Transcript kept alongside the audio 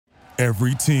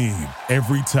Every team,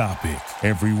 every topic,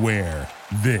 everywhere.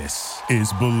 This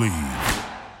is Believe.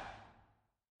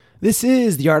 This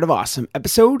is The Art of Awesome,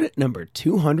 episode number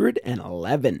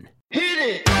 211. Hit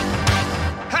it!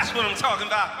 That's what I'm talking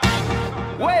about.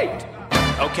 Wait!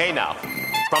 Okay, now,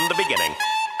 from the beginning.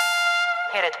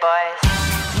 Hit it,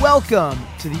 boys. Welcome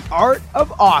to The Art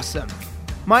of Awesome.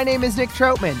 My name is Nick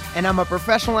Troutman, and I'm a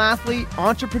professional athlete,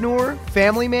 entrepreneur,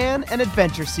 family man, and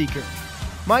adventure seeker.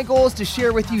 My goal is to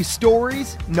share with you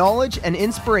stories, knowledge, and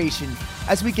inspiration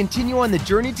as we continue on the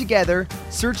journey together,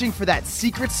 searching for that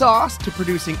secret sauce to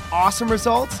producing awesome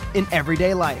results in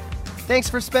everyday life. Thanks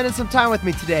for spending some time with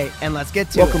me today, and let's get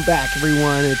to it. Welcome back,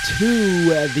 everyone,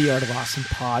 to the Art of Awesome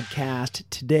podcast.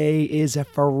 Today is a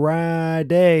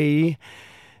Friday,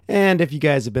 and if you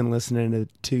guys have been listening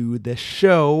to the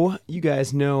show, you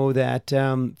guys know that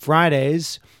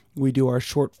Fridays we do our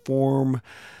short form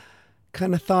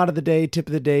kind of thought of the day, tip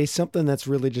of the day, something that's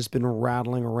really just been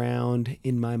rattling around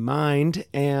in my mind.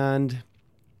 And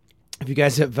if you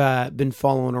guys have been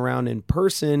following around in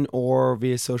person or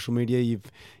via social media,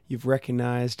 you've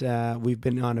recognized we've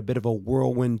been on a bit of a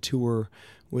whirlwind tour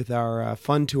with our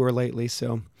fun tour lately.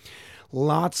 So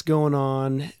lots going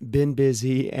on, been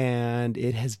busy, and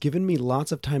it has given me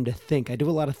lots of time to think. I do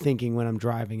a lot of thinking when I'm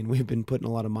driving, and we've been putting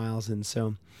a lot of miles in.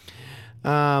 So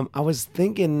I was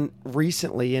thinking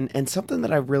recently, and something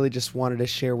that I really just wanted to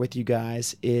share with you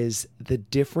guys is the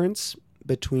difference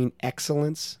between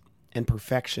excellence and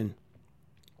perfection.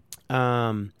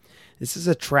 This is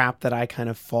a trap that I kind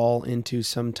of fall into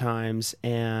sometimes,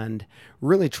 and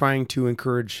really trying to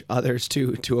encourage others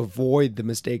to avoid the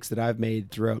mistakes that I've made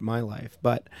throughout my life.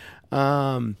 But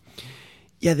the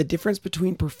difference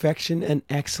between perfection and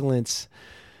excellence,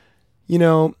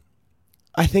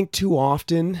 I think too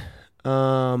often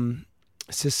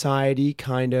society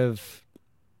kind of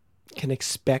can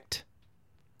expect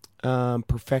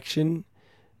perfection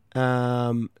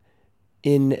in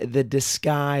the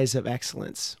disguise of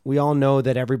excellence. We all know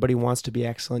that everybody wants to be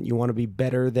excellent. You want to be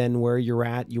better than where you're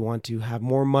at. You want to have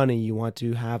more money. You want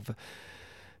to have,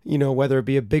 whether it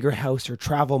be a bigger house or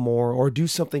travel more or do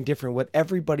something different. What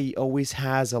everybody always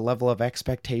has a level of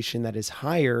expectation that is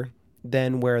higher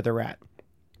than where they're at.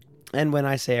 And when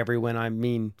I say everyone, I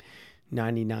mean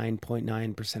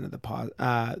 99.9% of the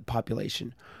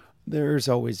population. There's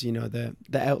always, the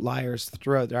outliers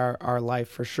throughout our life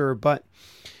for sure. But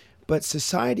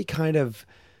society kind of,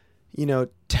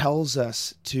 tells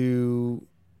us to,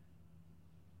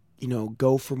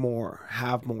 go for more,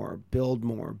 have more, build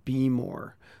more, be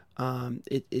more.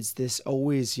 It's this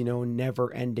always,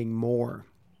 never ending more.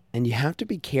 And you have to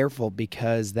be careful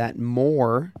because that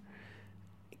more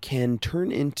can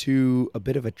turn into a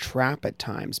bit of a trap at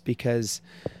times because,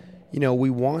 we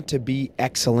want to be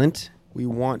excellent. We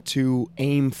want to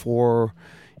aim for,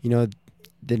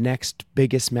 the next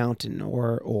biggest mountain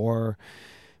or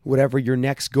whatever your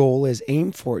next goal is.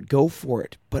 Aim for it, go for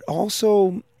it, but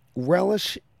also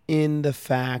relish in the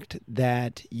fact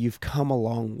that you've come a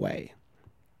long way.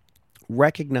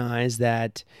 Recognize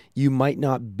that you might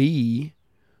not be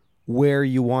where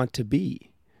you want to be,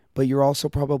 but you're also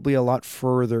probably a lot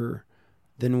further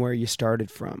than where you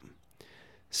started from.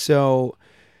 So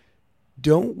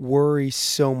don't worry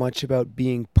so much about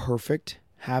being perfect,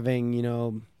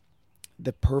 having,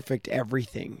 the perfect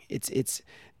everything. It's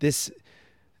this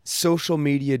social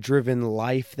media driven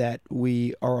life that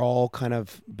we are all kind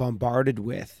of bombarded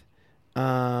with.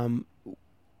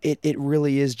 It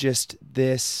really is just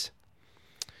this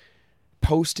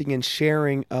posting and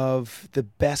sharing of the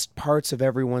best parts of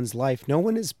everyone's life. No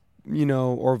one is,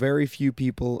 or very few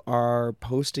people are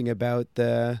posting about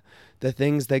the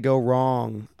things that go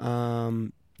wrong,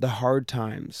 the hard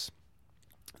times.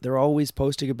 They're always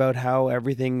posting about how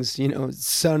everything's,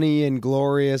 sunny and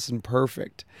glorious and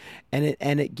perfect.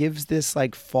 And it gives this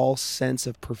like false sense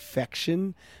of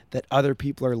perfection that other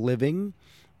people are living.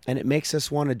 And it makes us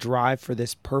want to drive for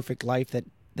this perfect life that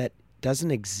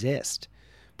doesn't exist.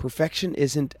 Perfection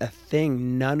isn't a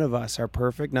thing. None of us are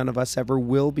perfect. None of us ever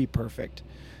will be perfect.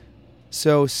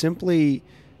 So simply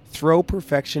throw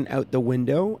perfection out the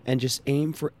window and just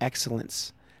aim for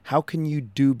excellence. How can you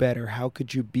do better? How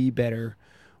could you be better?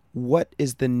 What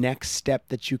is the next step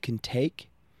that you can take?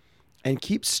 And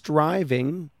keep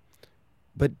striving,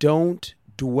 but don't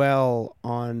dwell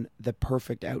on the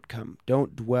perfect outcome.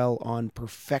 Don't dwell on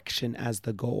perfection as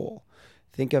the goal.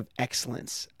 Think of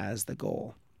excellence as the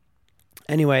goal.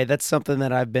 Anyway, that's something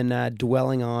that I've been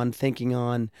dwelling on, thinking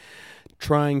on,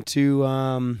 trying to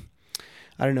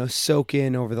soak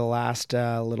in over the last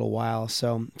little while.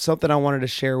 So something I wanted to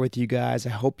share with you guys. I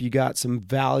hope you got some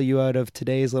value out of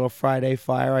today's little Friday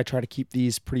Fire. I try to keep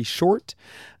these pretty short.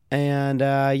 And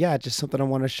just something I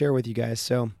want to share with you guys.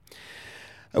 So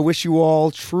I wish you all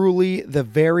truly the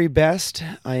very best.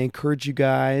 I encourage you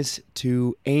guys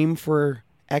to aim for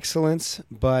excellence,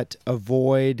 but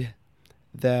avoid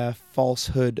the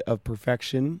falsehood of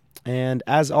perfection. And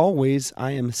as always,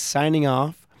 I am signing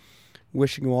off,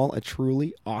 wishing you all a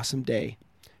truly awesome day.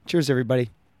 Cheers, everybody.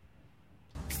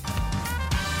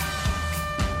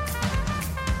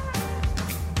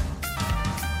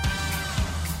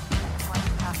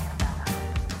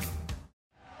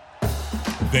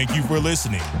 Thank you for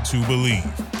listening to Believe.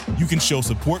 You can show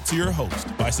support to your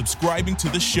host by subscribing to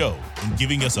the show and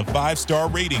giving us a 5-star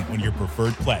rating on your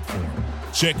preferred platform.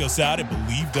 Check us out at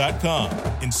Believe.com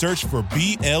and search for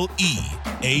BLEAV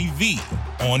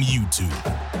on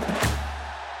YouTube.